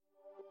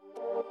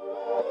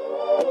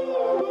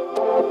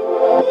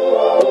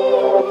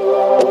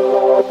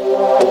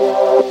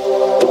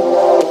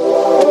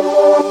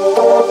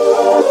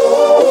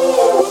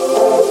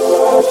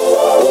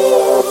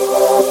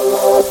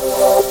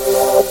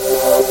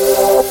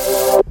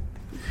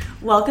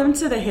Welcome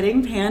to the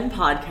Hitting Pan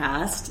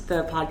podcast,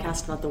 the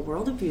podcast about the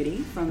world of beauty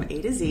from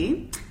A to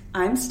Z.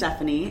 I'm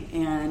Stephanie,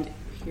 and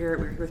we're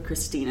here with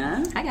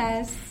Christina. Hi,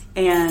 guys.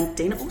 And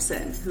Dana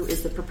Olson, who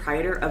is the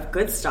proprietor of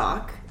Good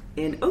Stock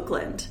in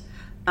Oakland.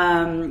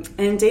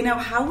 And Dana,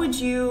 how would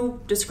you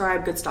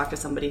describe Good Stock to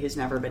somebody who's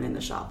never been in the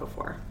shop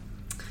before?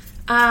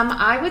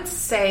 I would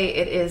say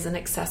it is an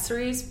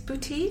accessories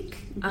boutique,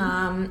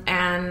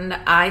 and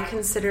I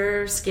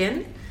consider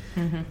skin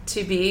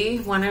to be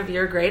one of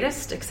your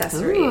greatest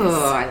accessories. Ooh,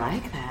 I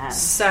like that.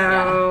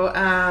 So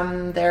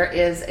there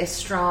is a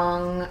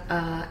strong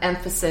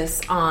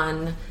emphasis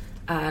on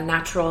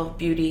natural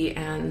beauty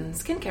and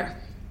skincare.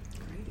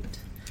 Great.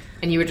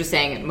 And you were just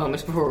saying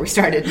moments before we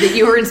started that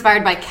you were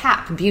inspired by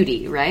Cap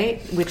Beauty,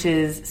 right? Which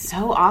is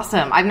so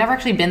awesome. I've never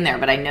actually been there,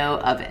 but I know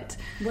of it.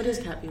 What is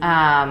Cap Beauty?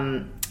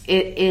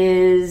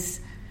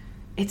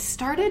 It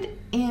started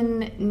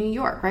in New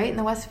York, right? In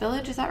the West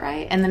Village, is that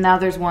right? And then now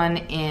there's one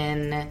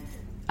in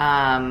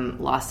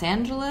Los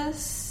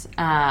Angeles.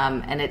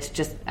 And it's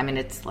just,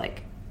 it's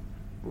like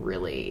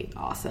really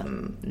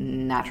awesome,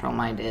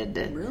 natural-minded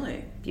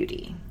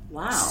beauty.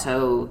 Wow.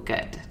 So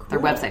good. Cool. Their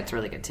website's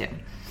really good, too.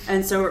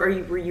 And so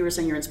you were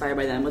saying you're inspired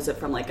by them. Was it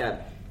from like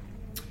a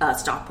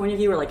stock point of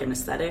view or like an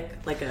aesthetic,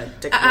 like a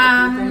decor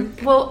kind of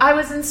thing? Well, I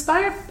was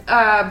inspired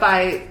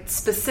by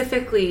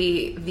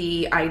specifically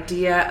the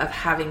idea of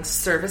having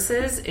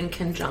services in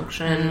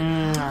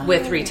conjunction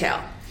with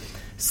retail.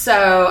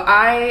 So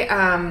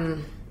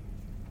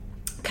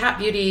Cat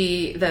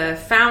Beauty, the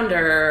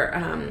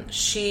founder,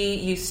 she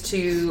used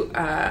to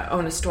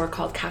own a store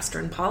called Castor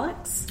and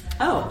Pollux.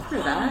 Oh, I've heard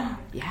of that.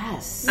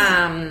 Yes.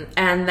 And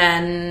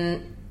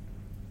then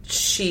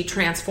she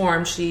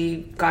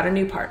got a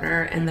new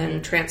partner and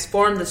then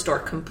transformed the store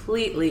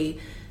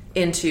completely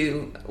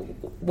into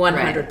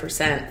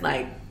 100%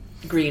 like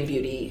green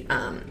beauty.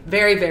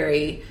 Very,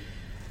 very,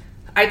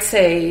 I'd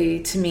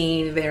say to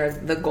me, they're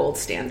the gold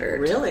standard.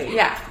 Really?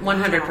 Yeah,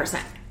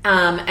 100%.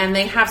 And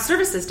they have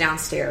services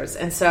downstairs.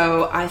 And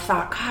so I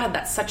thought, God,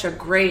 that's such a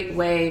great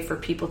way for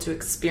people to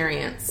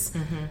experience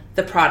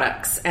the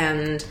products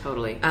and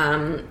Totally.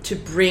 To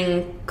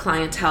bring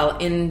clientele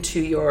into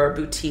your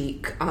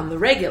boutique on the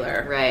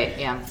regular. Right,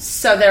 yeah.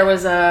 So there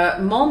was a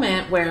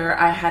moment where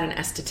I had an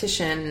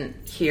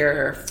esthetician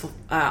here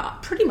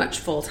pretty much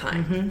full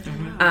time.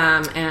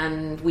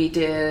 And we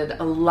did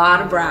a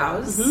lot of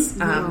brows,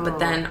 but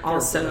then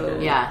also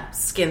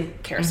skin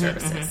care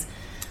services.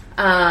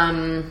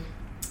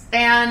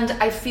 And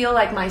I feel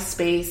like my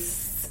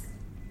space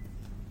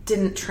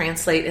didn't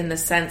translate in the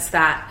sense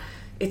that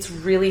it's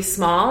really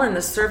small and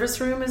the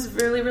service room is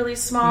really, really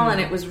small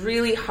and it was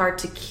really hard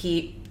to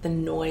keep the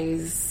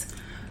noise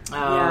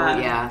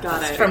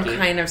from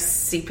kind of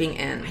seeping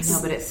in. I know,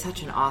 but it's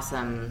such an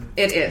awesome...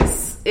 It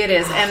is.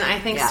 And I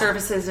think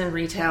services in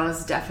retail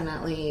is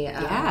definitely,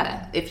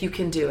 if you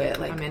can do it.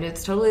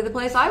 it's totally the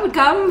place I would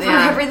come for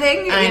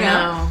everything. I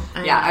know.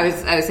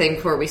 I was saying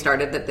before we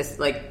started that this,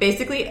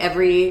 basically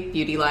every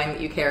beauty line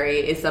that you carry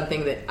is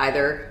something that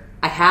either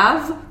I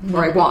have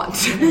or I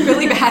want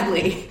really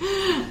badly.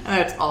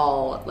 And it's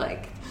all,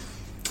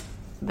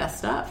 best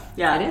stuff.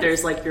 Yeah,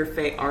 there's your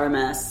fake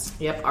RMS.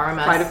 Yep,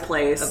 RMS. Pride of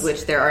Place. Of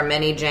which there are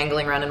many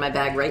jangling around in my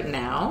bag right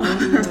now.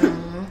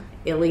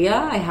 Ilia,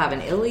 I have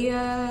an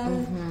Ilia.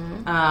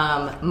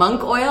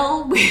 Monk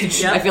oil,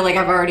 which I feel like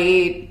I've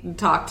already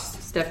talked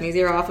Stephanie's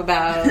ear off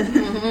about. Is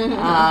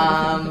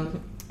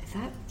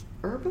that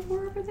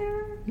Herbivore over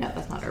there? No,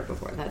 that's not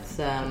Herbivore. That's,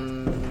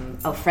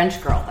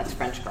 French Girl. That's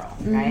French Girl,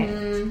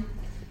 right?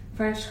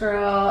 French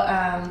Girl,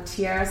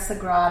 Tierra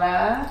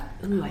Sagrada.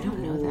 Ooh, I don't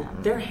know them.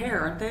 They're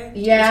hair, aren't they?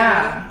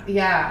 Yeah.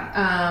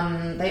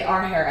 They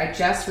are hair. I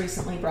just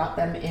recently brought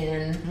them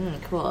in.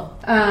 Cool.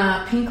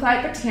 Pink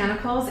Light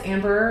Botanicals.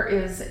 Amber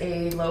is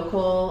a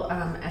local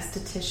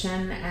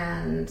esthetician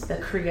and the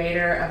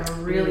creator of a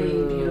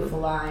really beautiful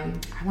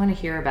line. I want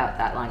to hear about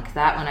that line, because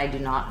that one I do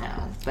not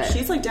know. But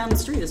she's down the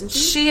street, isn't she?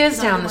 She is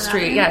down the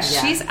street. Yeah,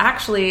 she's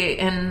actually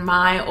in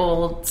my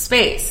old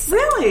space.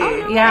 Really?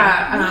 Oh, no.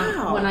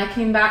 Yeah. When I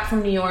came back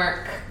from New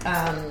York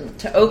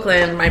to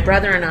Oakland, my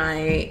brother and I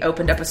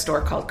opened up a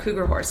store called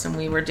Cougar Horse, and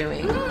we were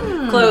doing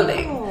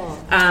clothing.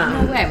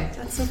 No way.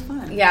 That's so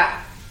fun.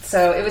 Yeah.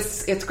 So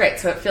it's great.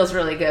 So it feels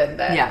really good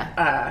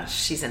that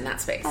she's in that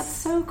space. That's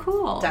so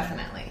cool.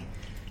 Definitely.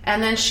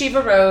 And then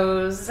Shiva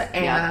Rose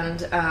and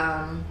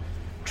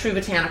True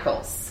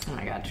Botanicals. Oh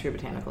my god, True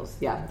Botanicals.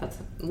 Yeah, that's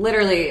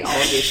literally all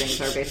of these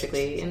things are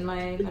basically in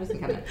my medicine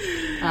cabinet.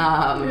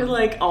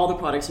 You're all the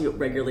products you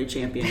regularly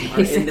champion are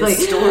in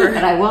this store.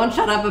 That I won't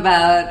shut up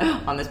about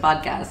on this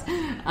podcast.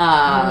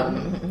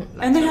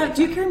 And they have,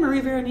 do you carry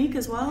Marie Veronique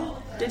as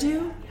well? Did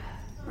you?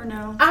 Or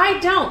no? I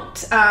don't.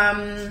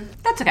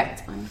 That's okay.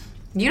 That's fine.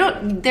 You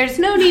don't. There's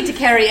no need to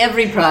carry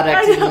every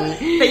product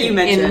that you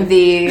mentioned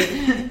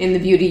in the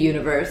beauty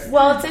universe.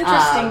 Well, it's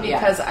interesting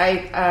because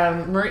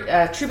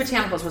True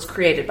Botanicals was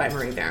created by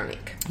Marie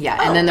Veronique. Yeah,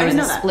 and then there was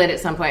a split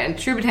at some point, and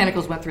True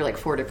Botanicals went through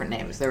 4 different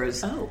names. There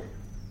was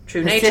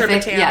True Nature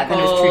Botanicals. Yeah, then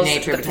there's True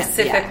Nature the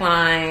Pacific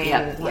line.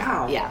 Yeah.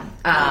 Wow.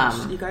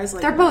 Yeah. You guys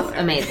like they're both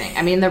amazing.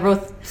 I mean, they're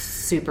both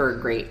super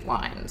great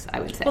wines,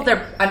 I would say. Well,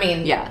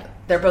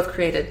 they're both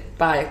created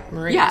by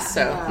Marie,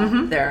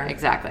 so they're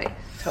exactly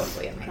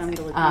totally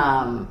amazing.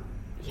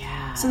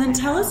 Yeah. So then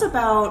tell us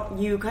about,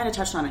 you kind of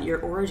touched on it, your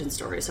origin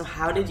story. So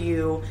how did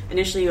you,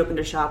 initially you opened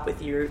a shop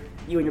with you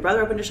and your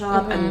brother opened a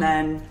shop and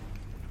then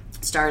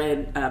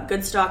started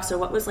Good Stock. So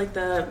what was like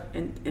the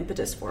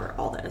impetus for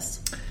all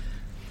this?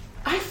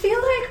 I feel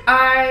like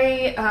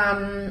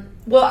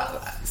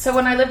so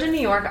when I lived in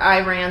New York, I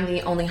ran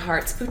the Only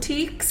Hearts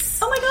boutiques.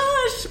 Oh my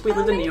gosh! We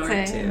lived in New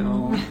York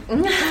too.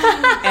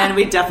 And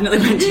we definitely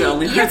went to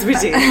Only Hearts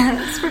boutique.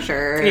 That's for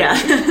sure. Yeah.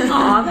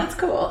 Aw, that's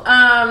cool.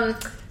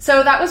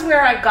 So that was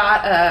where I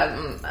got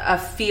a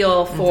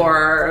feel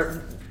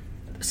for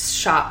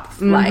shop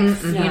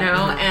life, you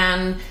know,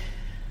 and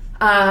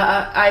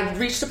I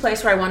reached a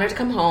place where I wanted to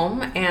come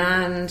home,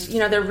 and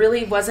there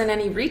really wasn't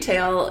any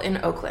retail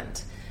in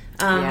Oakland.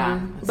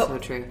 That's so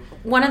true.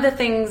 One of the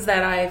things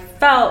that I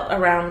felt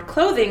around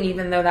clothing,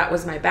 even though that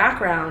was my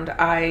background,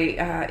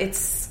 I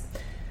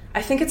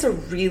think it's a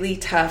really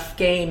tough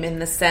game in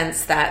the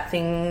sense that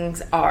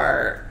things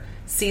are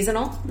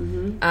seasonal.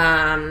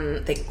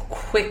 They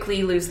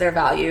quickly lose their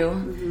value.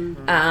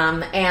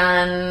 And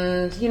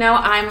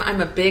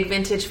I'm a big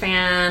vintage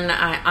fan.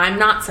 I'm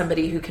not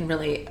somebody who can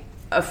really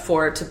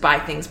afford to buy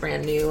things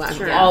brand new.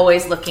 I'm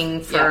always looking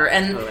for,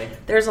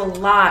 there's a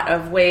lot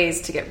of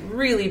ways to get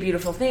really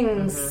beautiful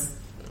things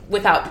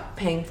without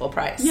paying full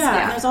price.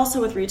 Yeah, and there's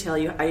also with retail,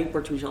 I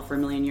worked in retail for a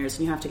million years,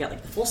 and you have to get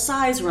like the full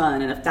size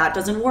run, and if that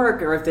doesn't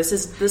work, or if this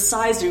is the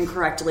sized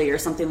incorrectly or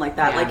something like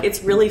that, like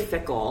it's really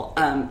fickle,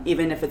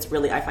 even if it's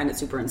really, I find it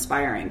super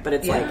inspiring, but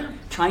it's like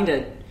trying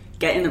to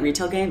get in the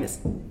retail game is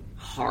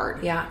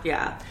hard.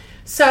 Yeah.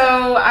 So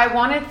I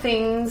wanted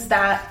things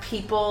that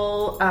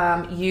people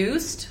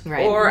used,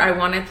 or I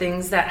wanted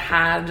things that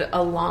had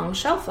a long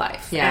shelf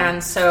life. Yeah.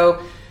 And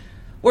so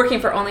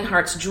working for Only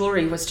Hearts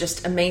jewelry was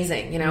just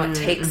amazing. It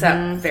takes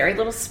up very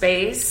little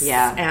space,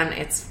 and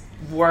it's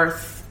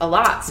worth a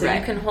lot. So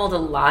you can hold a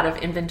lot of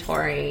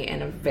inventory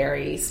in a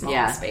very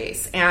small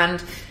space.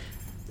 And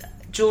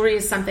jewelry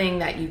is something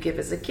that you give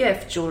as a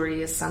gift.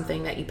 Jewelry is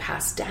something that you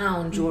pass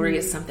down. Jewelry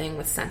is something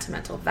with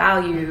sentimental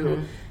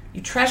value. You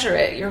treasure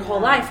it your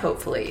whole life,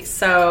 hopefully.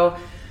 So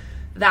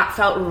that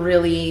felt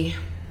really,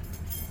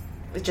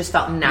 it just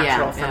felt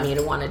natural for me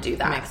to want to do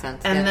that. Makes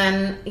sense. And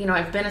then,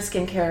 I've been a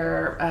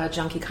skincare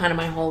junkie kind of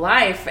my whole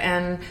life.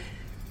 And,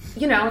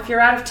 if you're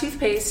out of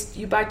toothpaste,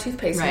 you buy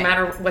toothpaste no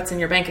matter what's in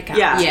your bank account.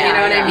 Yeah. You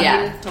know what I mean?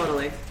 Yeah,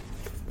 totally.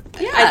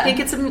 Yeah. I think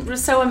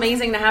it's so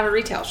amazing to have a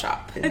retail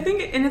shop. I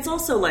think, and it's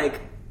also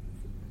like,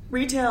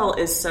 retail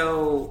is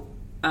so,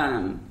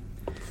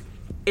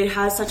 it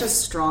has such a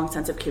strong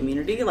sense of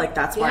community. Like,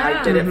 that's why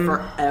I did it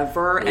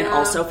forever and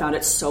also found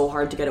it so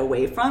hard to get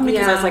away from,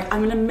 because I was like, I'm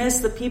going to miss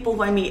the people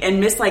who I meet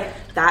and miss like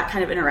that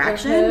kind of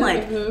interaction,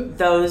 like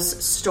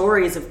those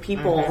stories of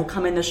people who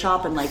come in the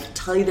shop and like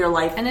tell you their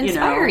life and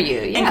inspire you,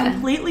 and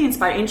completely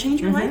inspire and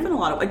change your life in a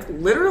lot of, like,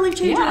 literally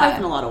change your life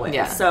in a lot of ways.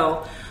 Yeah.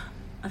 So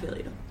I feel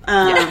you.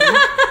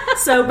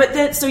 So, but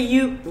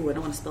you, I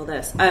don't want to spill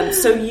this.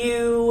 So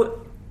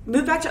you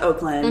moved back to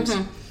Oakland,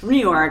 New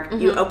York.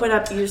 You opened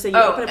up. You said you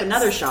opened up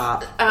another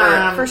shop,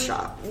 or first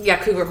shop. Yeah,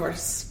 Cougar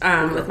Horse,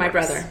 with my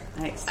brother.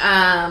 Nice.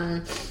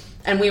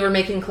 And we were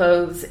making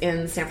clothes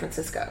in San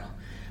Francisco.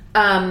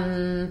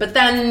 But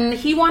then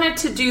he wanted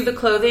to do the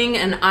clothing,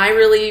 and I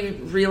really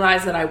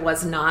realized that I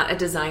was not a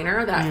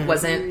designer. That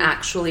wasn't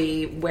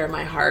actually where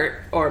my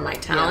heart or my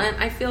talent,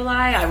 I feel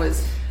like. I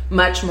was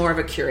much more of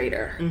a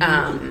curator.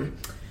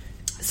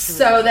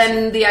 So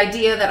then the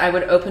idea that I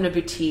would open a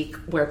boutique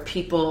where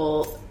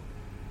people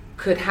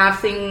could have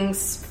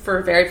things for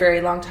a very,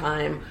 very long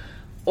time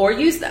or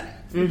use them.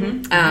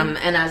 And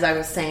as I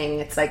was saying,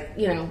 it's like,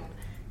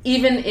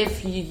 even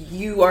if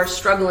you are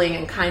struggling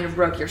and kind of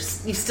broke, you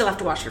still have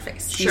to wash your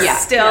face. Sure. You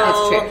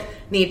still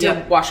need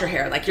to wash your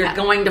hair. Like, you're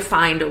going to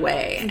find a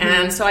way.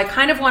 And so I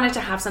kind of wanted to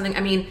have something.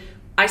 I mean,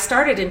 I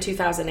started in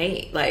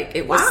 2008. Like,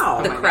 it was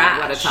the crash.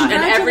 God, what a time.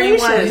 And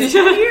everyone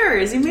 2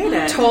 years, you made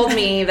it. told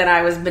me that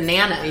I was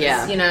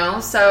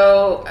bananas,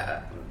 So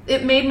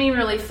it made me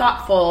really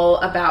thoughtful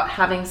about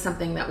having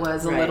something that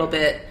was a little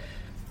bit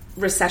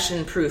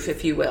recession-proof,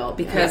 if you will.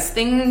 Because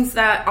things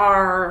that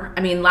are,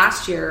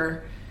 last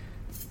year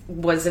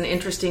was an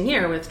interesting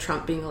year with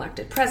Trump being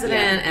elected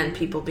president and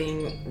people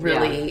being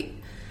really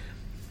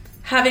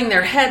having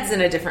their heads in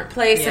a different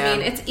place.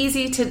 It's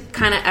easy to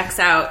kind of X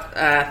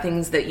out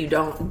things that you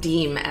don't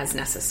deem as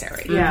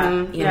necessary. You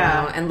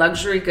know, and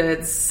luxury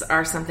goods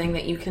are something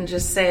that you can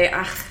just say,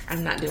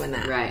 I'm not doing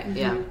that. Right.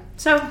 Yeah.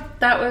 So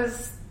that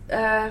was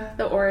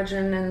the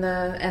origin and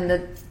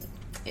the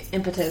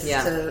impetus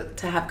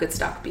to have Good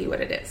Stock be what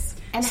it is.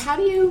 And how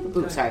do you?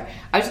 Oops, sorry.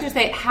 I was just going to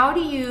say, how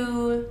do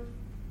you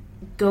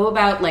go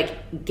about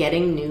like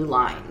getting new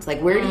lines?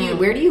 Like, where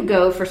do you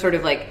go for sort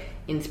of like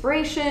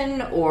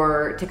inspiration,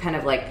 or to kind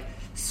of like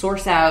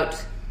source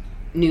out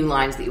new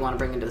lines that you want to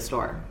bring into the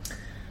store?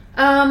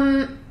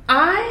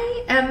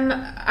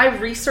 I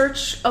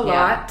research a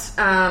lot,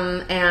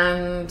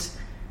 and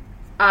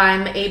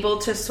I'm able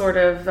to sort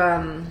of,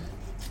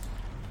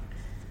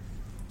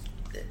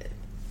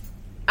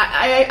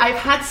 I've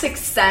had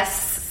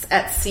success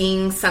at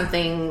seeing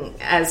something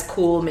as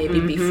cool maybe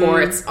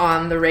before it's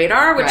on the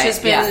radar, which has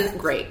been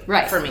great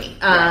for me.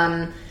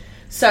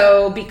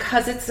 So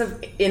because it's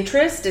of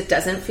interest, it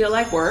doesn't feel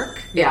like work.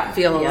 It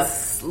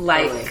feels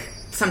like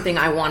something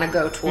I want to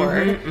go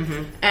toward.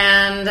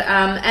 And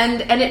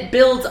it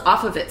builds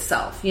off of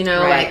itself, you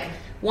know, like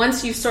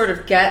once you sort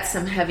of get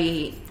some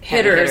heavy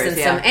hitters and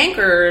some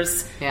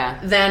anchors,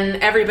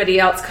 then everybody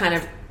else kind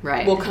of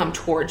will come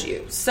towards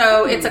you.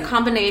 So it's a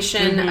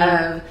combination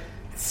of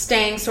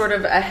staying sort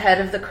of ahead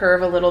of the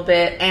curve a little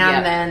bit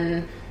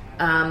and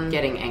then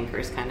getting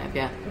anchors kind of,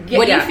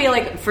 What do you feel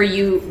like for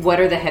you, what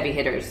are the heavy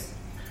hitters?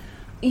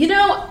 You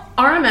know,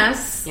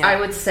 RMS, I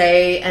would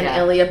say, and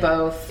Ilia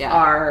both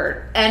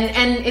are,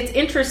 and it's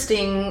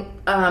interesting,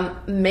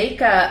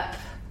 makeup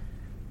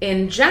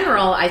in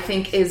general, I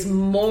think, is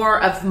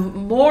more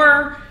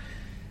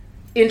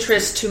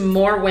interest to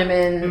more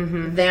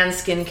women than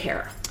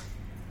skincare.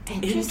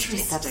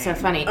 Interesting. That's so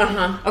funny.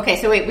 Okay,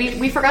 so wait,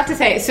 we forgot to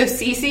say, so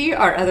Cece,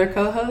 our other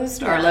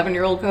co-host, our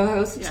 11-year-old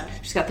co-host,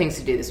 she's got things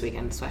to do this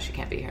weekend, that's why she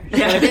can't be here.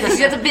 She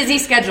has a busy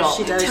schedule.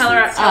 She does. Tell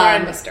her I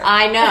missed her.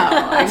 I know.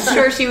 I'm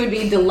sure she would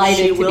be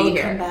delighted to be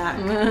here. She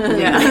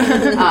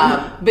will come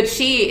back. But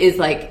she is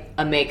like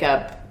a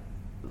makeup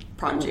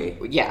prodigy.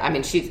 Yeah, I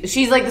mean,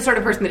 she's like the sort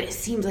of person that it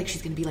seems like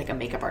she's going to be like a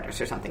makeup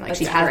artist or something. Like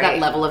she has that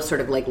level of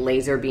sort of like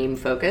laser beam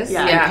focus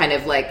and kind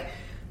of like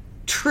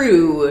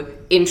true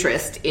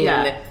interest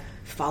in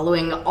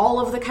following all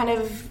of the kind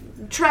of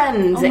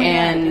trends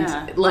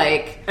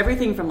like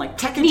everything from like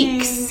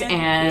techniques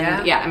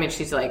and I mean,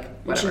 she's like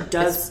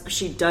whatever.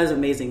 She does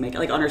amazing makeup.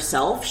 Like on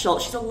herself,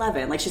 she's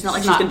 11. Like she's not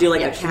like she's gonna do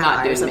like a cat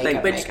eye or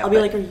something. But I'll be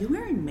like, are you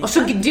wearing makeup?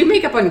 Well, she'll do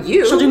makeup on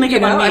you. She'll do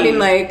makeup on me. I mean,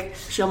 like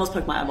she almost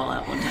poked my eyeball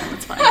out one time.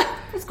 It's fine.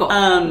 It's cool.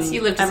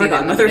 You live to see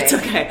that. Mother, it's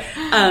okay.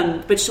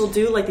 But she'll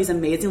do like these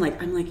amazing,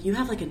 like I'm like, you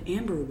have like an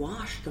amber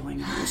wash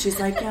going on. She's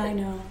like, yeah, I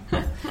know.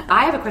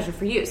 I have a question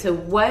for you. So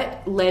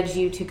what led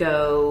you to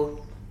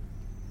go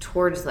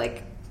towards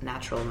like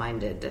natural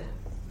minded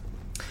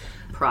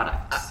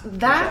products?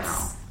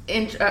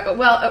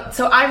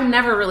 So I've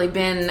never really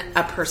been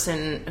a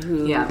person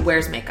who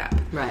wears makeup,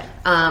 right?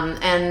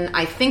 And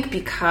I think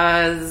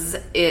because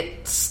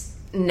it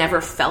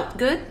never felt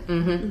good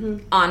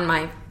on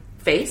my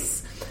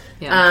face,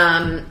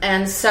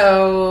 and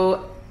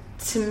so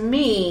to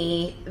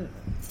me,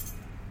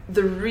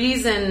 the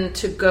reason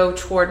to go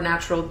toward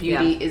natural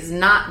beauty is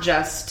not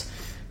just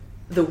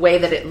the way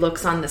that it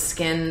looks on the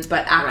skin,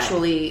 but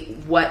actually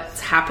what's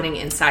happening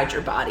inside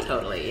your body.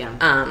 Totally,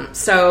 yeah.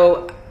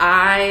 So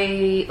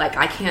I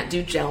can't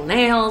do gel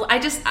nails.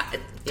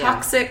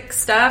 Toxic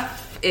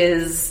stuff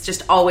is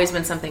just always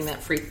been something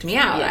that freaked me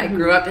out. I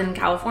grew up in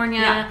California.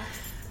 Yeah.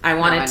 I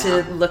wanted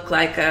to look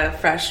like a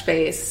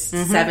fresh-faced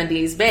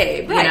 70s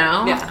babe, you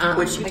know? Yeah.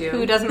 Which you do.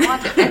 Who doesn't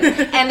want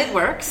it? And it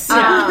works.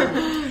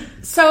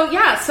 So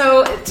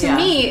to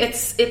me,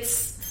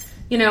 it's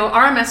you know,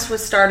 RMS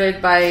was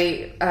started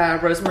by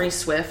Rosemary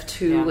Swift,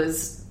 who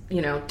was,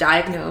 you know,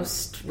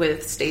 diagnosed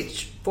with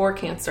stage 4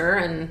 cancer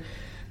and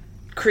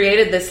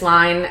created this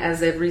line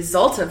as a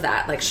result of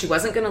that. Like, she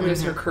wasn't going to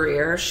lose her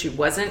career. She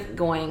wasn't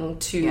going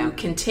to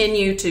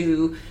continue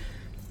to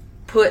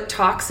put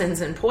toxins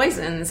and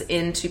poisons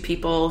into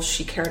people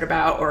she cared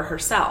about or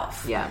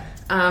herself. Yeah.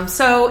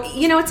 So,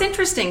 you know, it's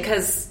interesting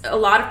because a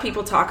lot of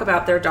people talk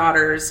about their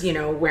daughters, you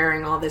know,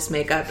 wearing all this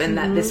makeup and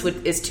that this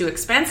is too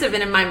expensive.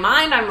 And in my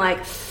mind, I'm like,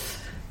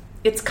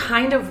 it's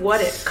kind of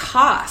what it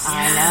costs.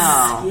 I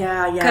know.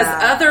 Yeah. Because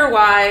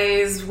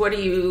otherwise, what are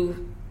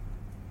you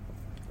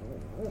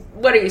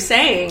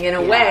saying in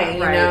a way, you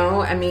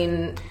know? I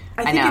mean...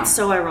 I think it's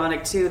so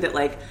ironic, too, that,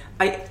 like,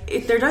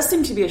 there does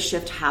seem to be a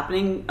shift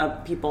happening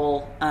of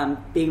people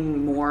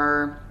being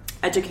more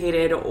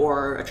educated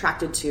or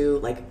attracted to,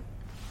 like,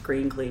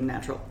 green, clean,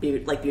 natural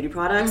beauty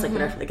products, like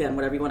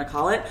whatever you want to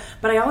call it.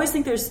 But I always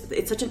think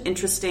it's such an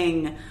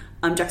interesting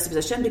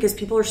juxtaposition because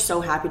people are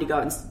so happy to go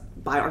out and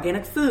buy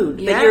organic food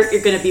that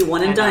you're going to be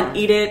one and done,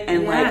 eat it,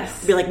 and like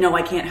be like, no,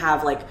 I can't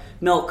have like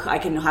milk. I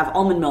can have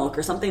almond milk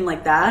or something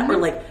like that, or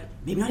like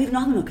maybe not even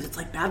almond milk because it's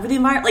like bad for the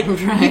environment.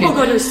 Like people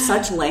go to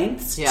such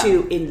lengths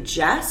to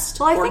ingest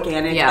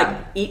organic, like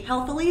eat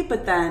healthily,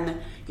 but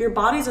then your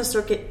body's a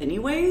circuit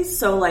anyways,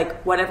 so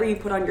like whatever you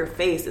put on your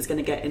face is going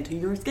to get into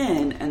your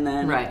skin, and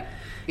then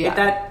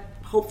that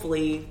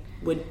hopefully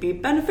would be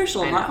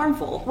beneficial, not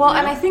harmful. Well,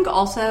 and I think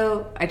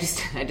also I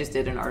just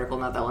did an article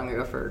not that long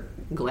ago for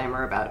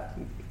Glamour about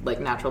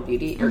like natural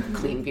beauty or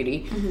clean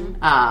beauty,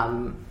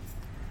 and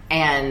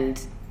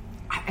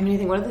I mean I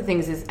think one of the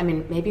things is, I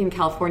mean, maybe in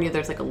California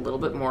there's like a little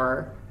bit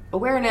more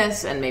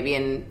awareness, and maybe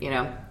in, you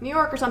know, New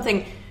York or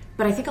something,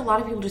 But I think a lot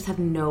of people just have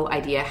no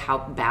idea how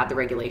bad the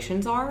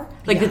regulations are.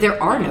 Like, that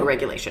there are no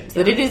regulations.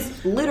 That it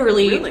is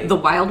literally the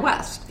Wild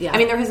West. Yeah. I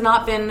mean, there has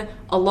not been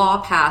a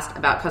law passed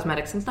about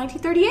cosmetics since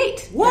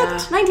 1938. What? Yeah.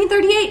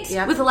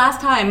 1938 was the last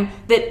time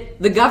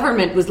that the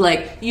government was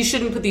like, you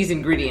shouldn't put these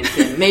ingredients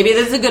in. Maybe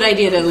this is a good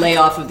idea to lay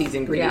off of these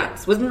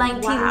ingredients. Was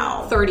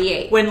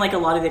 1938. When, like, a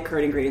lot of the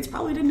current ingredients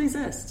probably didn't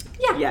exist.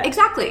 Yeah,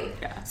 exactly.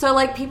 Yeah. So,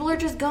 like, people are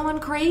just going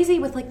crazy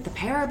with, like, the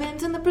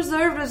parabens and the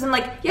preservatives. And,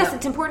 like, yes,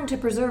 it's important to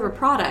preserve a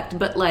product,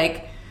 but,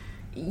 like,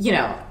 you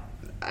know,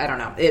 I don't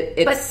know.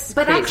 It's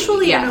But crazy.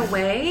 actually, in a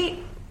way,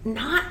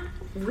 not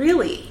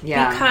really.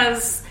 Yeah.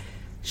 Because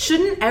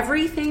shouldn't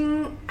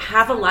everything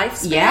have a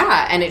lifespan?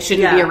 Yeah, and it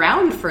shouldn't be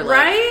around for, like,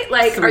 right?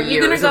 Like, 3 are you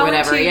going to years or go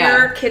whatever, into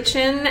your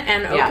kitchen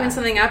and open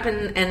something up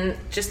and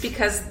just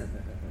because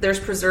there's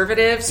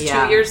preservatives 2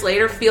 years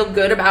later feel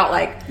good about,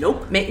 like,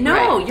 Nope.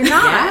 No, you're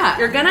not. Yeah.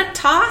 You're going to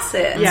toss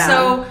it. Yeah.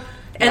 So,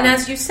 and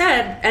as you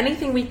said,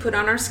 anything we put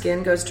on our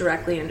skin goes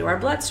directly into our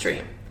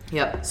bloodstream.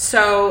 Yep.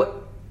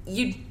 So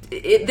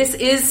this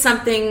is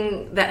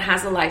something that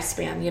has a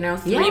lifespan,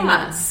 3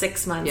 months,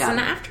 6 months. Yeah. And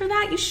after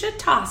that, you should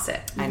toss it.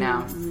 I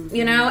know.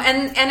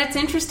 And it's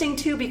interesting,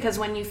 too, because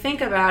when you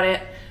think about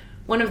it,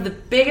 one of the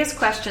biggest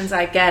questions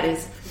I get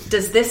is,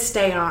 does this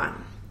stay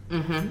on?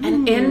 Mm-hmm.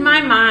 And in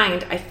my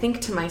mind, I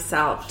think to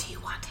myself, do you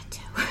want it to?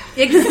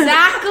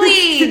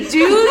 Exactly. Do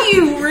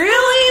you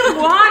really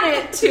want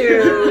it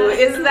to?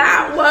 Is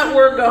that what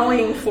we're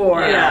going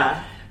for?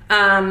 Yeah.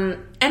 And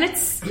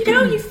it's,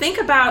 you think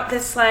about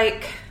this,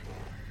 like,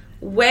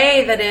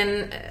 way that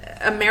in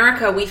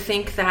America we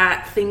think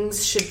that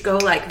things should go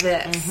like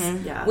this.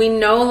 Mm-hmm. Yeah. We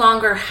no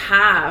longer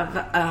have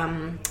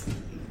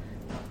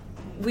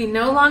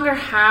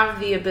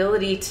the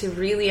ability to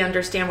really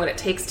understand what it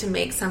takes to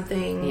make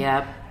something.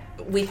 Yep.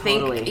 We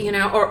think, Totally.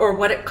 or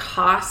what it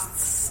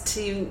costs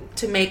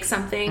to make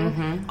something.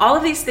 Mm-hmm. All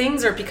of these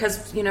things are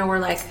because, we're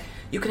like,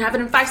 you can have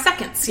it in 5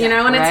 seconds,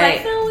 and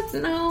it's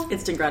like, no.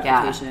 Instant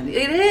gratification.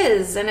 It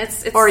is, and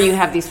it's Or you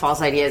have these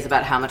false ideas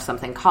about how much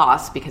something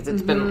costs because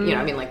it's been,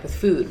 like with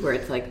food, where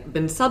it's like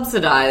been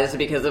subsidized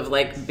because of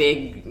like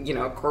big,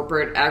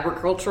 corporate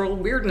agricultural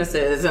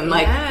weirdnesses, and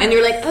like, and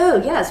you're like,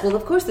 oh yes, well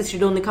of course this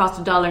should only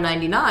cost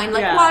 $1.99.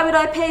 Like, why would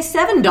I pay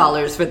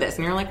 $7 for this?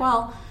 And you're like,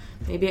 well,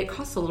 maybe it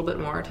costs a little bit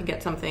more to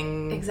get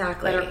something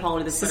better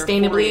quality, that's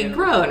sustainably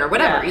grown or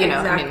whatever.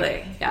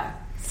 Exactly. Yeah.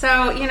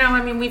 So,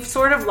 we've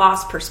sort of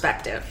lost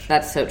perspective.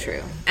 That's so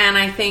true. And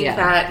I think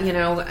that,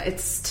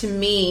 it's, to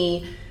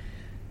me,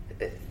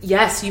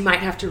 yes, you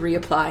might have to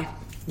reapply.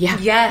 Yeah.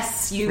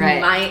 Yes, you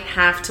might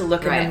have to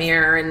look in the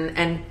mirror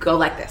and go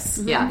like this.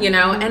 Yeah.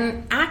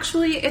 And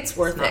actually it's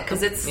worth it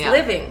because it's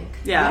living.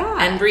 Yeah.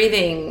 And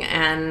breathing,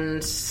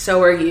 and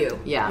so are you.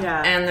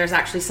 Yeah. And there's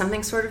actually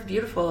something sort of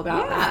beautiful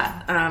about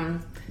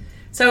that.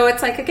 So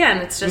it's like, again,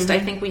 it's just, I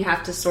think we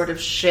have to sort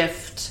of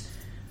shift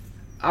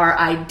our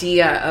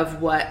idea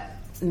of what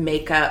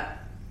makeup,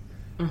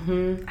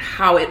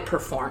 how it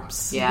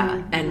performs,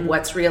 and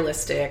what's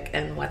realistic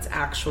and what's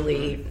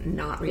actually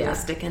not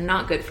realistic and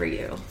not good for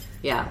you.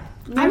 Yeah,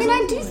 I mean,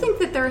 I do think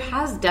that there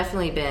has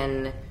definitely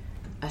been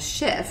a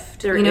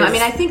shift. There I mean, is.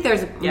 I think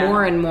there's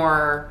more and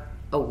more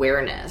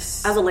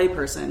awareness. As a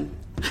layperson,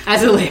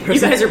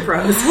 you guys are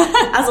pros.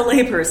 As a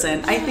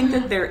layperson, I think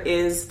that there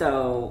is,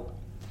 though.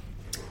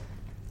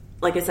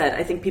 Like I said,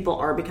 I think people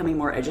are becoming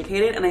more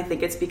educated, and I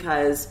think it's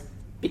because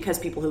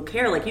people who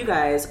care, like you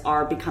guys,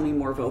 are becoming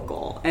more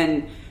vocal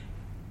and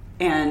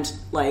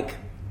like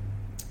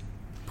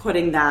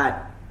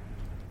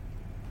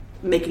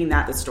making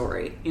that the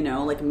story,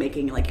 like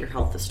making like your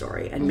health the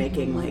story, and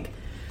making like,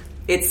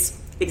 it's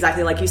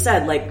exactly like you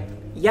said, like,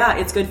 yeah,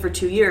 it's good for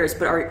 2 years,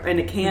 but in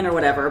a can or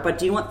whatever. But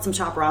do you want some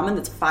chopped ramen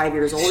that's 5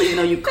 years old, even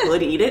though you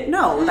could eat it?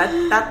 No,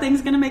 that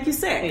thing's gonna make you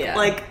sick. Yeah.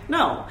 Like,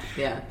 no.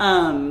 Yeah.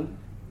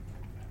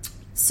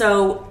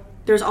 So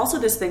there's also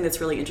this thing that's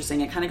really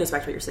interesting. It kind of goes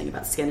back to what you're saying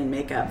about skin and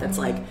makeup. That's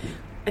like,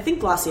 I think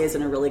Glossier's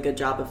done a really good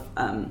job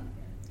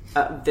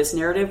of this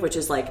narrative, which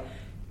is like,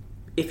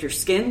 if your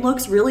skin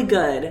looks really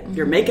good,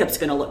 your makeup's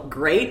going to look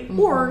great,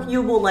 or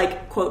you will,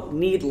 like, quote,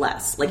 need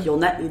less. Like, you'll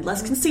need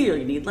less concealer,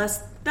 you need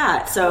less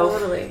that.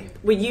 So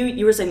when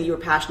you were saying that you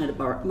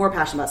were more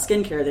passionate about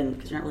skincare than,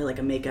 because you're not really like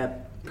a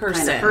makeup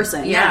kind of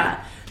person.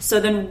 Yeah. So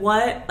then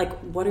what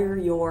are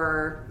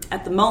your,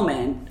 at the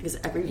moment, because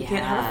you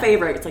can't have a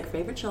favorite, it's like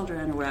favorite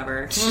children or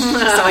whatever. So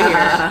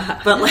here.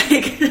 But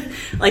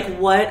like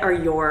what are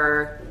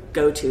your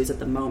go-tos at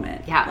the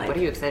moment? Yeah. Like, what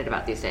are you excited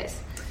about these days?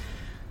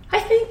 I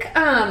think,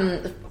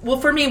 well,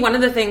 for me, one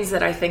of the things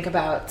that I think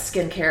about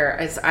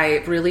skincare is I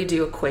really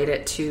do equate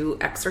it to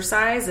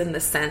exercise, in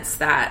the sense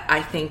that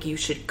I think you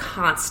should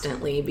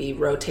constantly be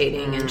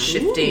rotating and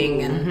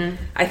shifting. And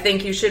I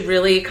think you should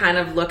really kind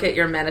of look at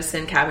your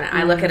medicine cabinet.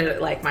 I look at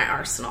it like my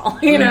arsenal,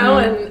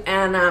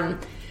 and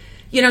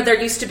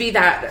there used to be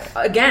that,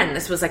 again,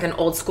 this was like an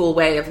old school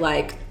way of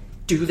like,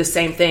 do the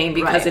same thing,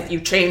 because if you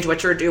change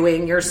what you're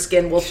doing, your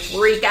skin will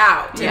freak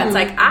out. Yeah. It's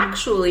like,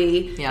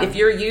 actually, if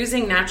you're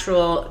using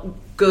natural,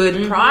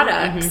 good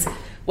products,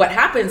 what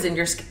happens in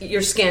your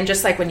skin,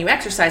 just like when you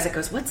exercise, it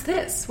goes, what's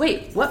this?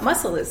 Wait, what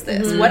muscle is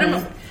this? What am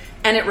I?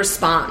 And it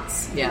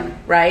responds. Yeah.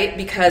 Right?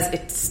 Because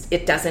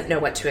it doesn't know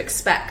what to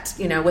expect.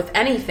 You know, with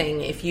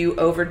anything, if you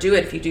overdo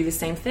it, if you do the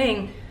same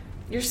thing,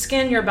 your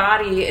skin, your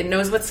body, it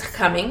knows what's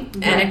coming,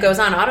 and it goes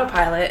on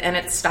autopilot, and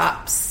it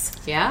stops.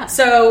 Yeah.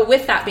 So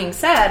with that being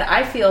said,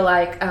 I feel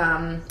like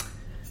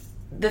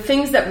the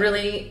things that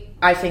really,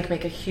 I think,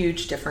 make a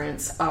huge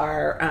difference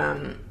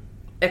are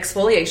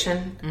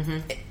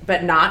exfoliation,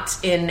 but not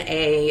in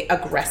a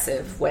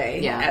aggressive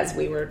way, as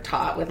we were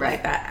taught with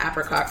like that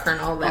apricot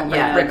kernel that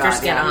would rip your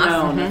skin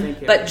off. No,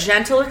 thank you. But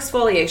gentle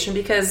exfoliation,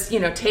 because, you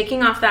know,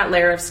 taking off that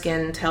layer of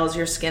skin tells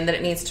your skin that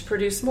it needs to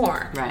produce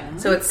more. Right.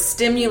 So it's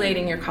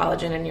stimulating your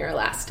collagen and your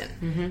elastin.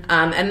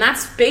 And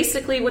that's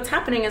basically what's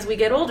happening as we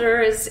get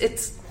older, is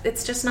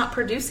it's just not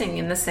producing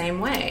in the same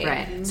way.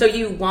 Right. So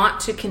you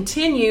want to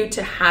continue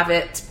to have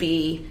it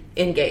be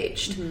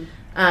engaged.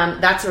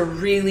 That's a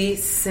really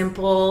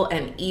simple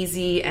and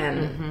easy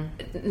and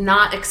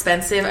not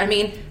expensive. I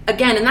mean,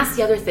 again, and that's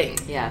the other thing.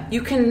 Yeah.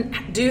 You can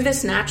do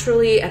this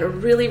naturally at a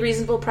really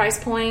reasonable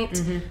price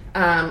point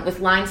with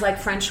lines like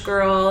French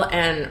Girl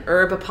and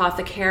Herb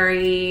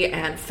Apothecary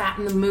and Fat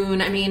in the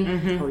Moon. I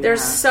mean,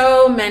 there's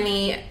so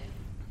many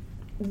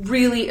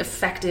really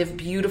effective,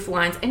 beautiful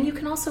lines. And you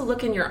can also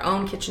look in your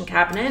own kitchen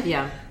cabinet.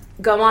 Yeah.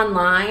 Go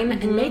online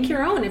and make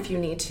your own if you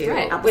need to.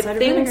 Right. With Apple cider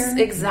things,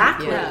 vinegar.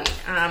 exactly.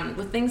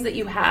 With things that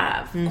you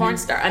have.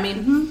 Cornstarch. I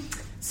mean,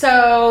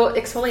 so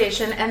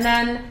exfoliation. And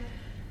then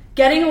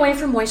getting away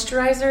from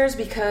moisturizers,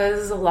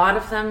 because a lot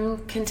of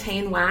them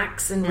contain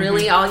wax, and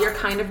really all you're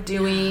kind of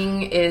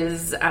doing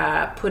is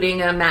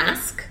putting a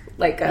mask,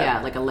 like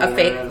a layer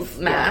fake of,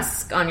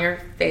 mask on your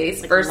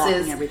face, Like versus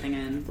locking everything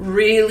in.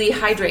 really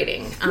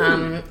hydrating.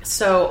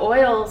 So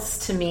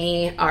oils, to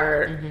me,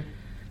 are...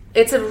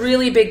 It's a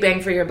really big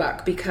bang for your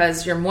buck,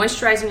 because you're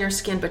moisturizing your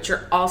skin, but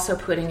you're also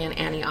putting in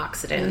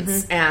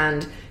antioxidants.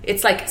 And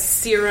it's like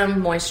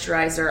serum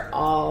moisturizer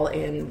all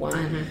in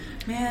one.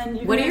 Man,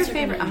 you What are guys your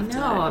favorite- getting me I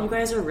know. into it. You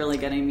guys are really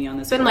getting me on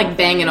this. Been like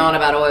banging on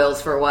about oils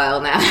for a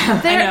while now.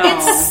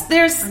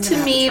 There's I'm to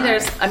gonna me,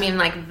 have to try. I mean,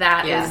 like,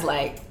 that Yeah. is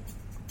like,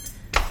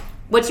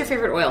 What's your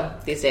favorite oil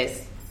these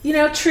days? you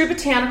know, True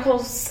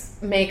Botanicals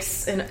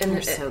makes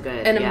They're so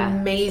good, an yeah.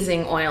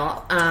 amazing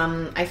oil.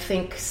 I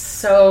think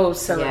so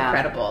Yeah.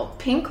 incredible.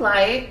 Pink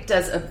Light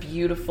does a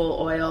beautiful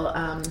oil.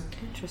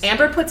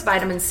 Amber puts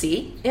vitamin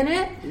C in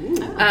it.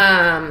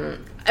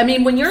 I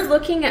mean, when you're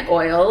looking at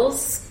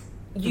oils,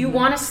 you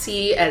want to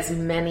see as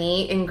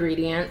many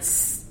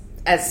ingredients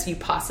as you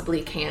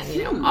possibly can.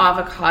 You know,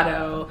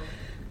 avocado.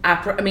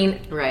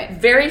 Right.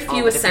 Very All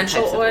few the different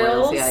essential types of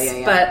oils. oils,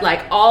 Yeah. but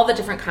like all the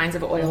different kinds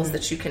of oils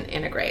that you can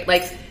integrate.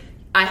 Like,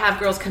 I have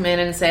girls come in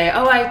and say,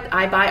 "Oh,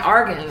 I buy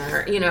argan,"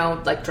 or, you know,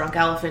 like Drunk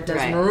Elephant does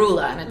Right.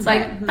 marula, and it's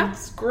like,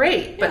 that's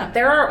great. But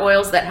there are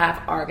oils that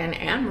have argan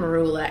and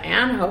marula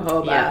and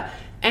jojoba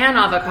and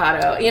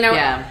avocado, you know,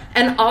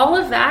 and all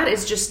of that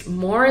is just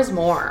more is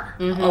more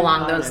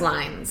along those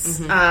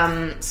lines.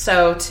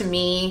 So to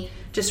me,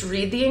 just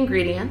read the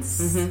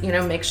ingredients, you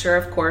know, make sure,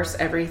 of course,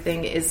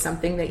 everything is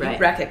something that you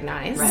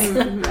recognize.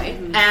 Right.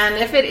 And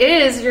if it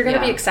is, you're going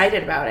to be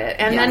excited about it.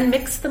 And then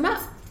mix them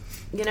up,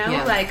 you know,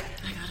 like...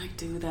 I gotta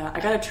do that. I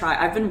gotta try.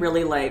 I've been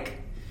really like,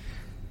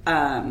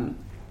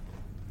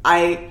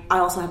 I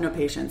also have no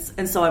patience,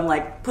 and so I'm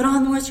like, put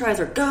on the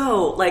moisturizer,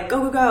 go,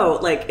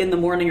 like in the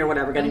morning or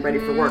whatever, getting ready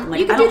for work. I'm like,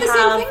 You can I do don't the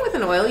have, same thing with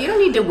an oil. You don't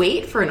need to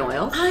wait for an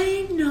oil.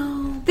 I know.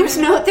 There's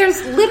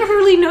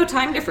literally no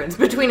time difference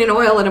between an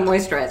oil and a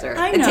moisturizer.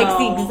 I It takes the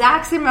know.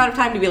 exact same amount of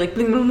time to be like,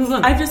 bling, bling, bling,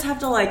 bling. I just have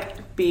to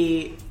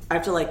be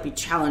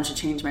challenged to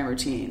change my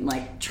routine.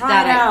 Like, try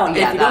That it I- out.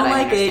 yeah, If you that don't I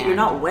like it, understand. you're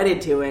not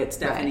wedded to it,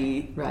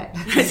 Stephanie. Right.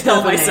 I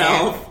tell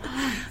myself.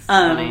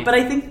 funny. But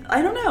I think,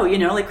 I don't know, you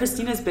know, like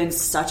Christina's been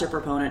such a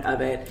proponent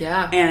of it.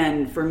 Yeah.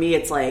 And for me,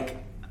 it's like,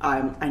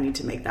 I need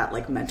to make that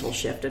like mental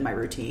shift in my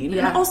routine.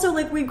 Yeah. And also,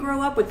 like, we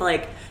grow up with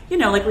like, you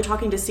know, like we're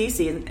talking to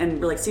Cece and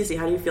we're like, Cece,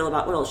 how do you feel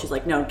about oil? She's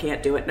like, no,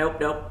 can't do it.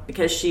 Nope.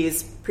 Because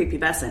she's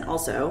prepubescent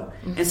also.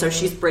 And so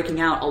she's breaking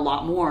out a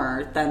lot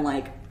more than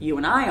like you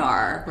and I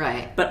are.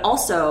 Right. But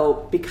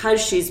also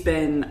because she's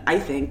been, I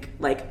think,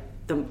 like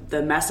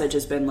the message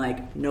has been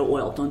like, no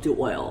oil, don't do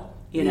oil.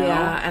 You know?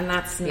 Yeah, and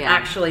that's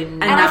actually not...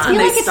 And that's when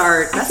they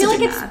start I feel like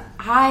messaging it's. that.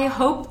 I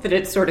hope that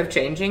it's sort of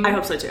changing. I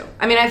hope so too.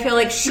 I mean, I feel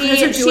like guys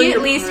she are doing at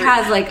your least part.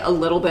 has like a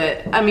little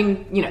bit. I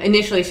mean, you know,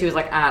 initially she was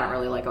like, I don't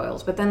really like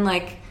oils, but then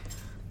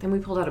we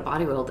pulled out a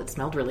body oil that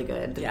smelled really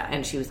good. Yeah.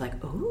 And she was like,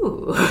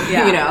 ooh.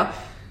 Yeah. You know?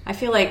 I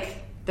feel like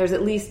there's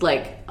at least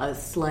like a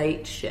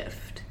slight shift.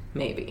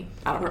 Maybe.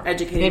 I don't know. We're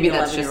educating Maybe the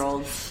that's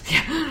 11-year-olds.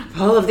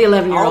 all of the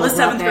 11-year-olds. All the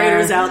 7th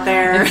graders out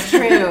there. It's true.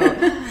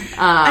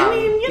 I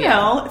mean, you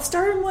know, it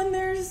started when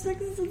they're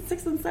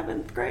 6th and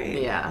 7th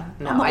grade. Yeah.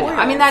 No, On the I know.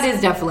 I mean, oils. that is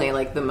definitely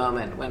like the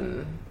moment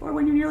when. Or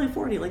when you're nearly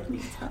 40, like me.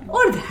 It's fine.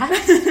 Or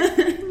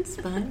that's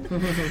fine.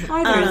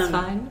 Either is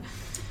fine.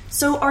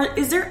 So,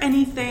 is there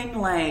anything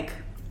like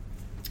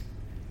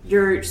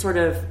your sort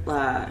of,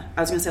 I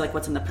was going to say, like,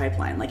 what's in the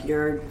pipeline, like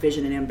your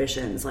vision and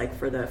ambitions, like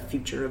for the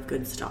future of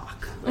Good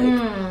Stock.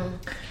 Like,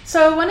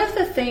 So one of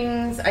the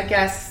things, I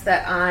guess,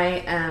 that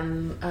I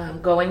am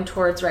going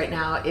towards right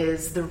now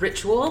is the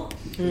ritual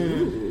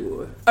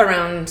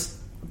around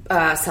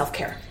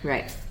self-care.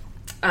 Right.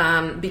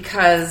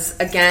 Because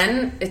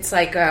again, it's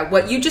like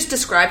what you just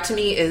described to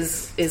me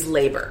is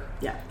labor.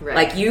 Yeah. Right.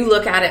 Like you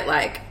look at it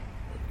like,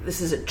 this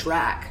is a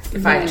drag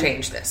if I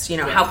change this. You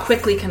know, how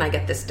quickly can I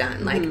get this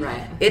done? Like,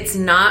 it's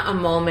not a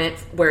moment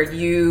where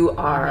you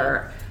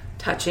are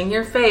touching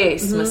your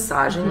face,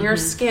 massaging your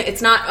skin.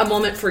 It's not a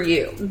moment for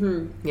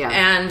you. Yeah.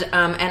 And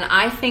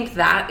I think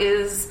that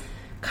is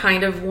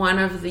kind of one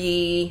of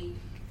the.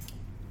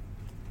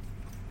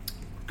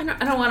 I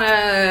don't want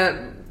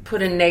to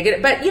put a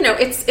negative, but you know,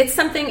 it's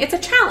something. It's a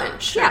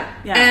challenge. Yeah.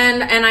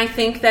 And I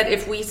think that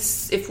if we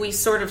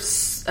sort of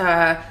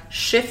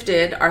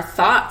shifted our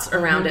thoughts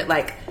around it,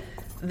 like,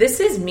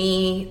 this is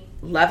me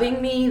loving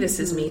me,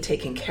 this is me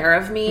taking care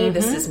of me,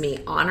 this is me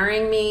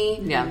honoring me,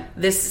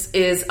 this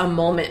is a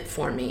moment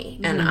for me,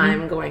 and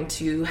I'm going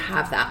to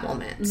have that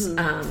moment,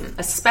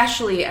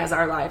 especially as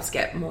our lives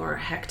get more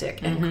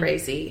hectic and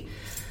crazy,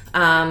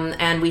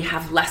 and we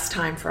have less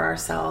time for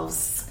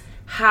ourselves.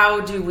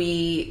 How do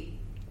we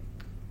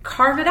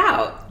carve it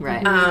out?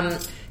 Right.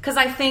 Because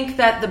I think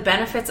that the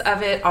benefits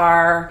of it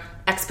are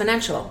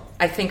exponential.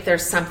 I think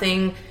there's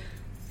something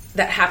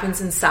that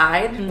happens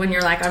inside when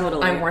you're like,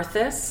 I'm worth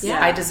this.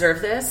 Yeah. I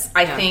deserve this.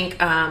 I think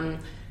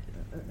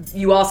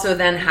you also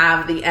then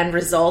have the end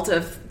result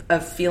of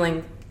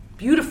feeling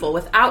beautiful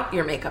without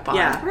your makeup on.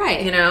 Yeah.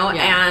 Right. You know?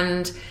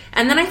 Yeah.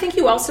 And then I think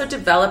you also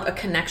develop a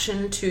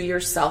connection to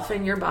yourself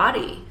and your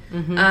body.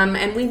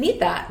 And we need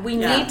that. We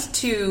need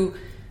to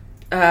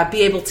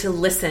be able to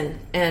listen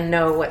and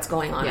know what's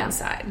going on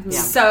inside. Yeah.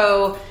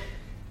 So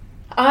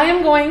I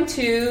am going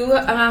to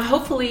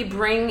hopefully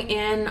bring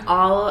in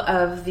all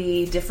of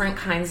the different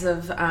kinds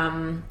of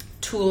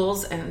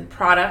tools and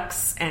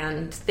products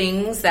and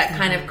things that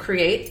kind of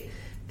create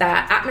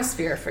that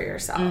atmosphere for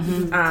yourself.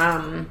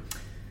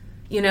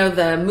 You know,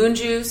 the moon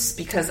juice,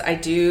 because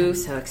I'm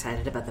so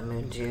excited about the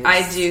moon juice.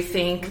 I do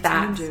think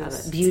that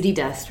beauty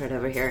dust right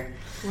over here.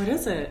 what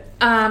is it?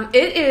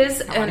 It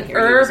is an hear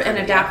you herb start and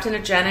it,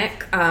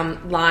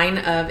 adaptogenic line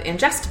of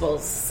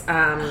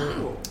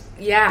ingestibles.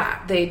 Yeah,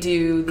 they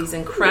do these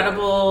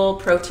incredible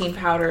protein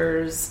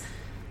powders,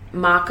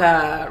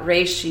 maca,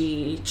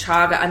 reishi,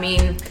 chaga. I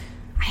mean,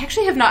 I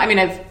actually have not. I mean,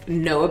 I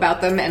know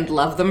about them and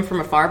love them from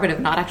afar, but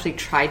have not actually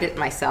tried it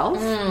myself.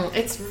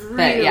 it's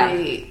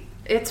really,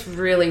 it's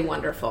really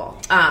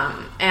wonderful.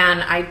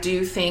 And I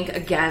do think,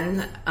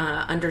 again,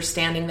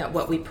 understanding that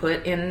what we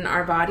put in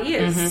our body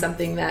is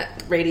something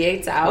that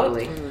radiates out.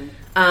 Totally.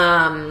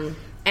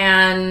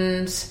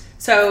 And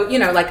so, you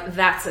know, like,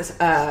 that's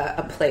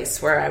a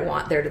place where I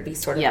want there to be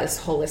sort of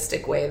this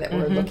holistic way that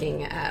we're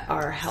looking at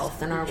our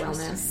health and our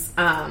wellness.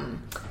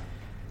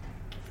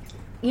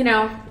 You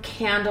know,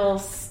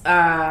 candles,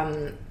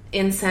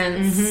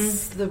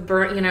 incense, the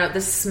burn, you know,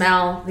 the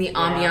smell, the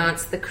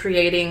ambiance, the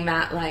creating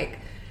that, like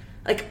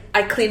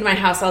I cleaned my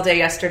house all day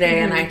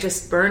yesterday and I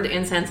just burned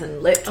incense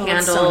and lit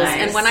candles. So nice.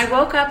 And when I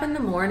woke up in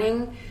the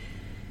morning,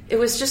 it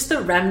was just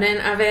the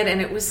remnant of it.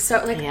 And it was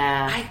so, like,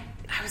 I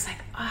was like,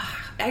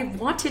 I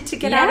wanted to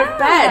get out of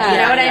bed. You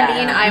know what I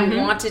mean?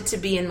 I wanted to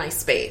be in my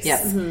space.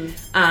 Yep.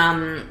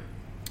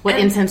 What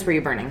incense were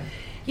you burning?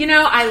 You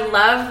know, I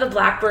love the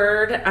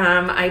Blackbird.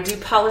 I do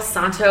Palo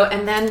Santo,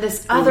 and then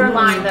this other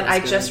line that I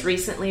just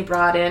recently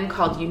brought in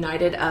called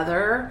United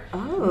Other,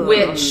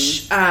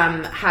 which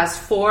has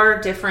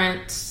four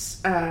different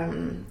scents,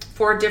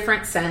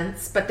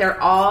 but they're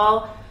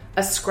all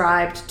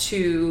ascribed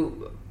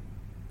to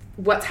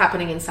what's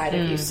happening inside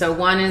of you. So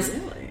one is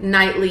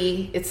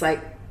nightly. It's like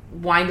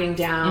winding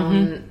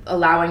down,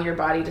 allowing your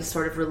body to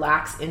sort of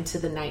relax into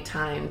the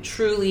nighttime.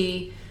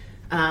 Truly.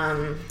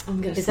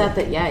 Is that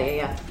the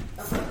yeah?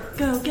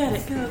 Go get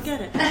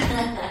it.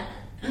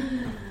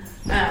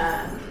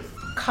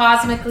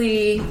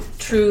 Cosmically,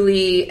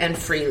 truly, and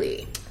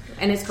freely.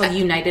 And it's called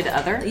United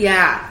Other?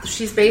 Yeah.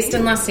 She's based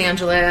in Los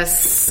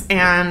Angeles,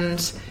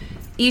 and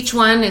each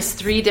one is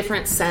 3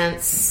 different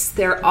scents.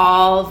 They're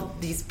all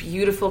these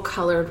beautiful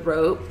colored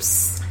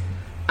ropes.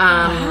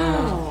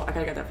 Wow. I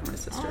gotta get that for my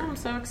sister. I'm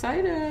so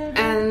excited.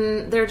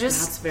 And they're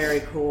just... That's very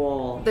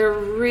cool. They're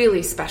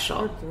really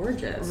special. They're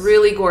gorgeous.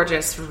 Really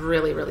gorgeous.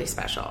 Really, really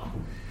special.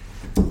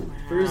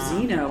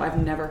 Bruzino.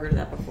 I've never heard of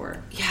that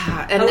before.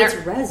 Yeah. And it's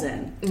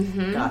resin.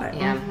 Got it.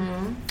 Yeah.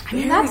 I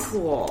mean, that's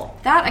cool.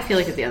 That, I feel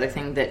like, is the other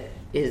thing that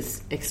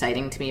is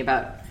exciting to me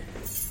about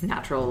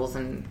naturals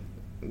and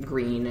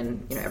green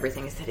and, you know,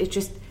 everything, is that it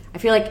just... I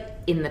feel like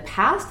in the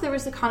past there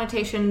was the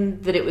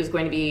connotation that it was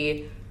going to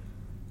be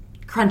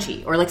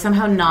crunchy or like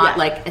somehow not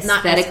like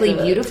aesthetically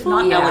beautiful,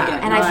 not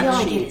elegant, and I feel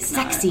like it's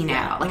sexy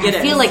now. Like I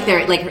feel like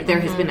there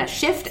has been a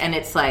shift, and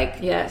it's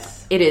like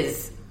it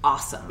is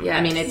awesome.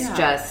 I mean, it's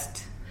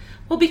just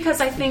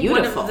because I think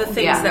beautiful. One of the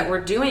things that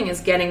we're doing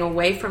is getting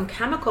away from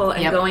chemical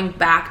and going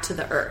back to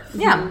the earth.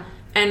 Yeah,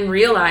 and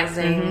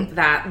realizing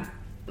that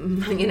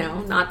you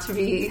know, not to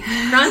be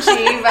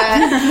crunchy,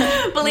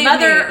 but Believe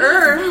Mother me,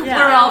 Earth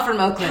we're all from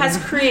Oakland. has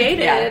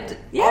created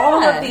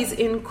all of these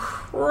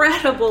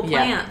incredible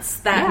plants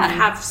that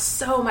have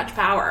so much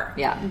power.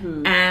 Yeah.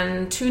 Mm-hmm.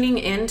 And tuning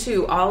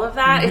into all of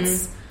that,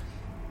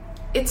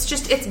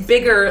 it's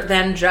bigger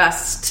than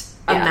just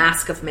a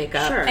mask of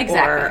makeup Sure. or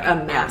Exactly. a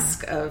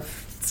mask of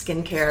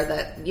skincare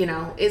that, you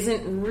know,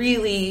 isn't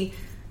really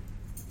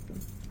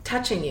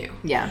touching you.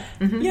 Yeah.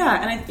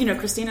 Yeah, and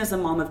Christina's a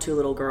mom of 2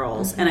 little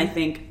girls, and I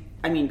think,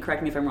 I mean,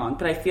 correct me if I'm wrong,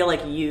 but I feel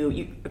like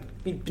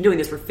you've been doing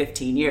this for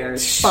 15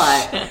 years,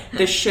 but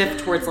the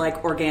shift towards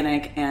like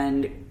organic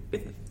and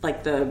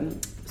like the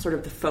sort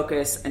of the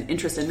focus and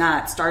interest in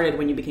that started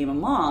when you became a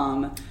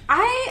mom.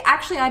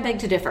 I beg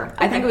to differ.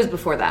 I think it was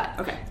before that.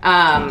 Okay.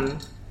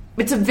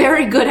 It's a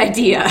very good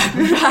idea.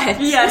 But,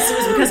 Yes, it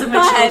was because of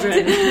my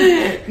children.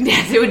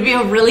 Yes, it would be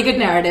a really good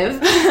narrative.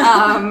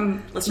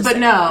 Let's just but say.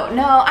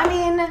 no, I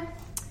mean,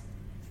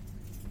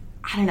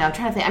 I don't know. I'm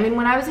trying to think. I mean,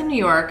 when I was in New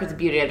York as a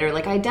beauty editor,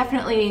 like I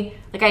definitely,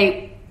 like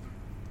I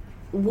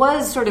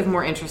was sort of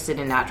more interested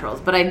in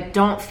naturals, but I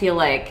don't feel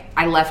like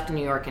I left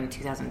New York in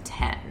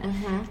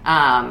 2010.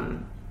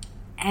 And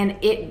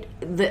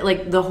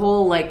the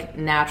whole like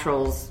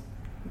naturals,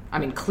 I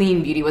mean,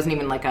 clean beauty wasn't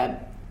even like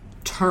a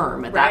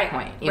term at that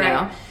point, you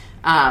know?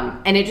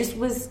 And it just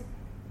was,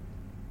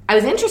 I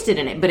was interested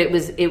in it, but it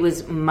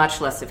was much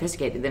less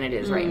sophisticated than it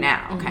is right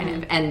now, kind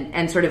of.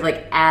 And sort of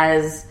like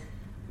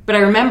but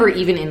I remember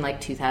even in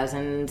like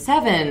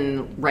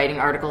 2007 writing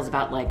articles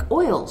about like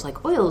oils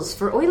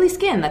for oily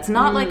skin. That's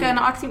not like an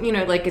you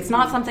know, like it's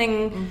not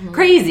something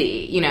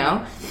crazy, you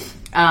know?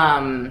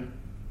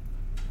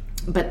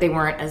 But they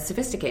weren't as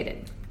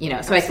sophisticated, you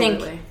know? So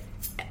Absolutely. I think,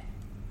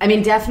 I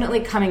mean,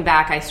 definitely coming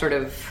back, I sort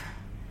of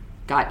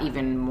got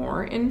even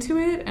more into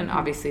it, and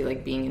obviously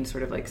like being in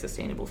sort of like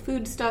sustainable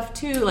food stuff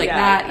too, like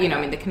that, you know,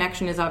 I mean the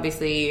connection is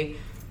obviously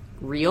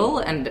real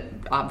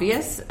and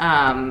obvious,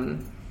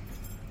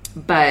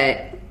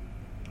 but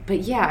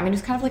yeah, I mean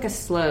it's kind of like a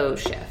slow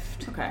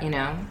shift, you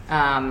know.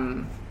 I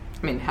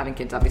mean having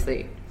kids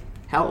obviously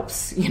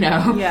helps, you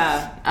know.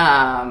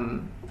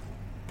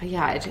 But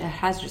yeah, it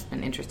has just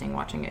been interesting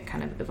watching it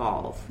kind of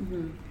evolve.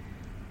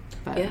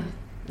 But yeah,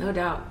 no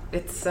doubt.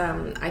 It's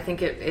I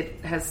think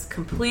it has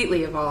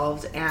completely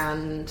evolved,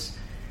 and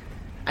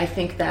I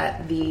think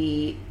that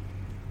the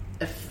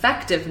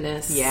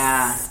effectiveness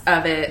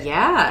of it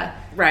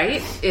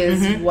right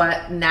is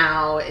what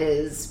now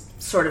is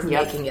sort of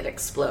making it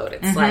explode.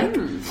 It's like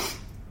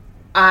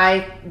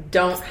I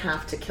don't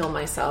have to kill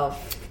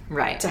myself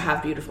to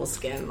have beautiful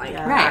skin. Like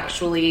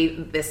actually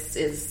this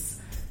is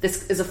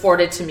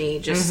afforded to me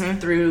just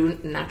through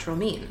natural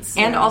means.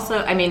 And also,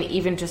 I mean,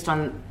 even just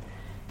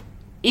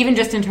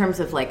in terms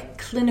of like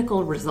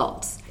clinical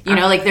results, you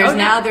know, like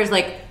there's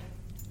like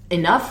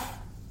enough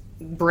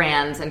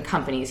brands and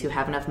companies who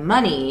have enough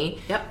money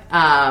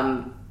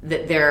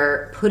that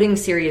they're putting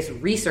serious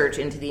research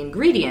into the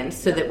ingredients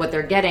so that what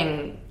they're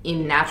getting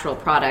in natural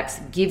products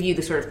give you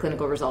the sort of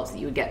clinical results that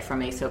you would get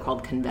from a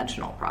so-called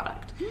conventional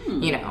product,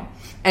 you know,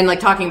 and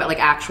like talking about like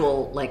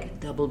actual like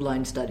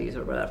double-blind studies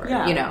or whatever,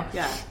 you know,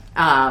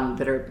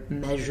 that are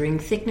measuring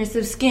thickness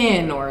of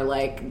skin or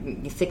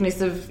like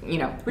thickness of, you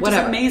know, which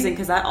whatever. is amazing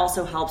because that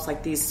also helps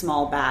like these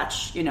small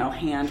batch, you know,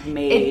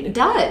 handmade it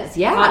does,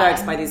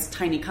 products by these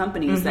tiny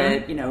companies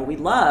that, you know, we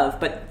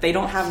love, but they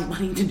don't have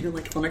money to do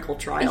like clinical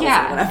trials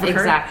or whatever.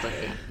 Exactly.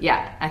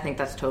 Yeah, I think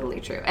that's totally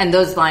true. And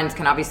those lines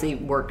can obviously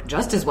work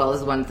just as well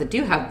as the ones that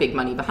do have big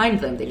money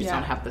behind them. They just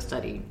don't have the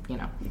study, you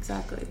know.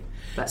 Exactly.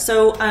 But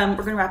so we're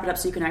going to wrap it up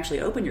so you can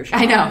actually open your shop.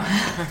 I know.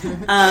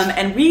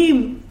 And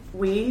we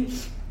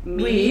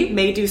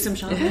may do some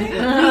shopping.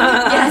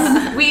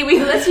 Yes, we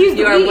let's use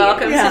you are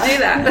welcome to do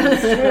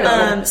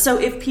that. So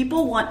if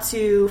people want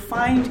to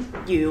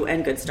find you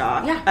and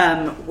Goodstock,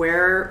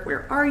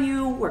 where are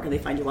you? Where can they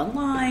find you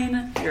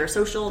online? Your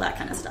social, that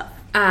kind of stuff.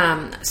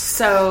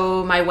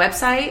 So my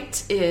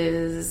website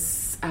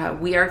is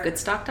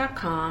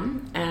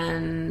wearegoodstock.com,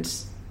 and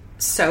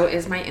so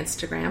is my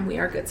Instagram, We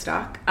Are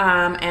Goodstock.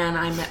 And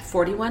I'm at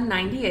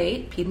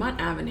 4198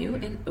 Piedmont Avenue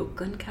in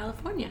Oakland,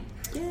 California.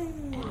 Yay.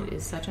 And it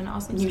is such an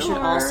awesome You store.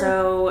 should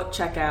also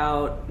check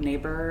out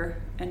Neighbor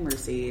and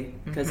Mercy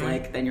because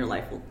like then your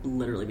life will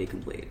literally be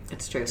complete.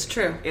 It's true. It's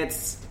true.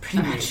 It's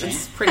Pretty much.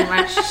 It's pretty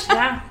much,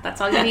 that's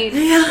all you need.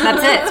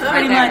 That's it.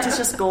 Pretty much, it's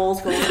just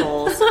goals.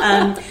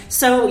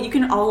 So you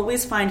can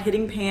always find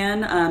Hitting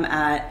Pan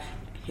at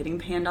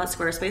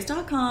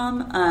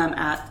hittingpan.squarespace.com.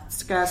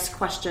 Ask us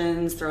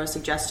questions, throw us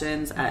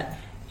suggestions at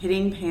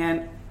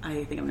hittingpan.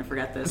 I think I'm going to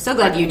forget this. I'm so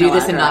glad you do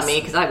this and not me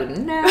because I would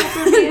never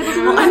be able to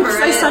remember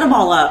I set them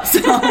all up. So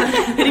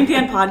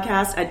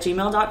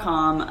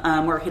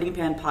hittingpanpodcast@gmail.com. We're Hitting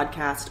Pan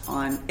Podcast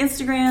on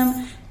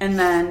Instagram. And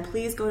then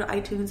please go to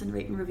iTunes and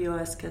rate and review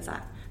us because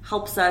that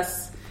helps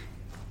us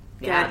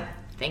get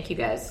thank you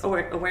guys.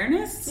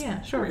 awareness.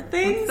 Yeah, sure. For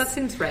things. That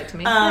seems right to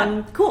me.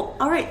 Cool.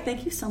 All right.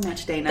 Thank you so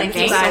much, Dana. Thank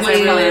you so guys. much.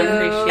 I really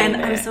appreciate and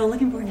it. I'm so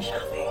looking forward to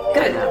shopping.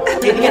 Good.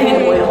 Getting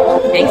into oil.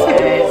 Thanks,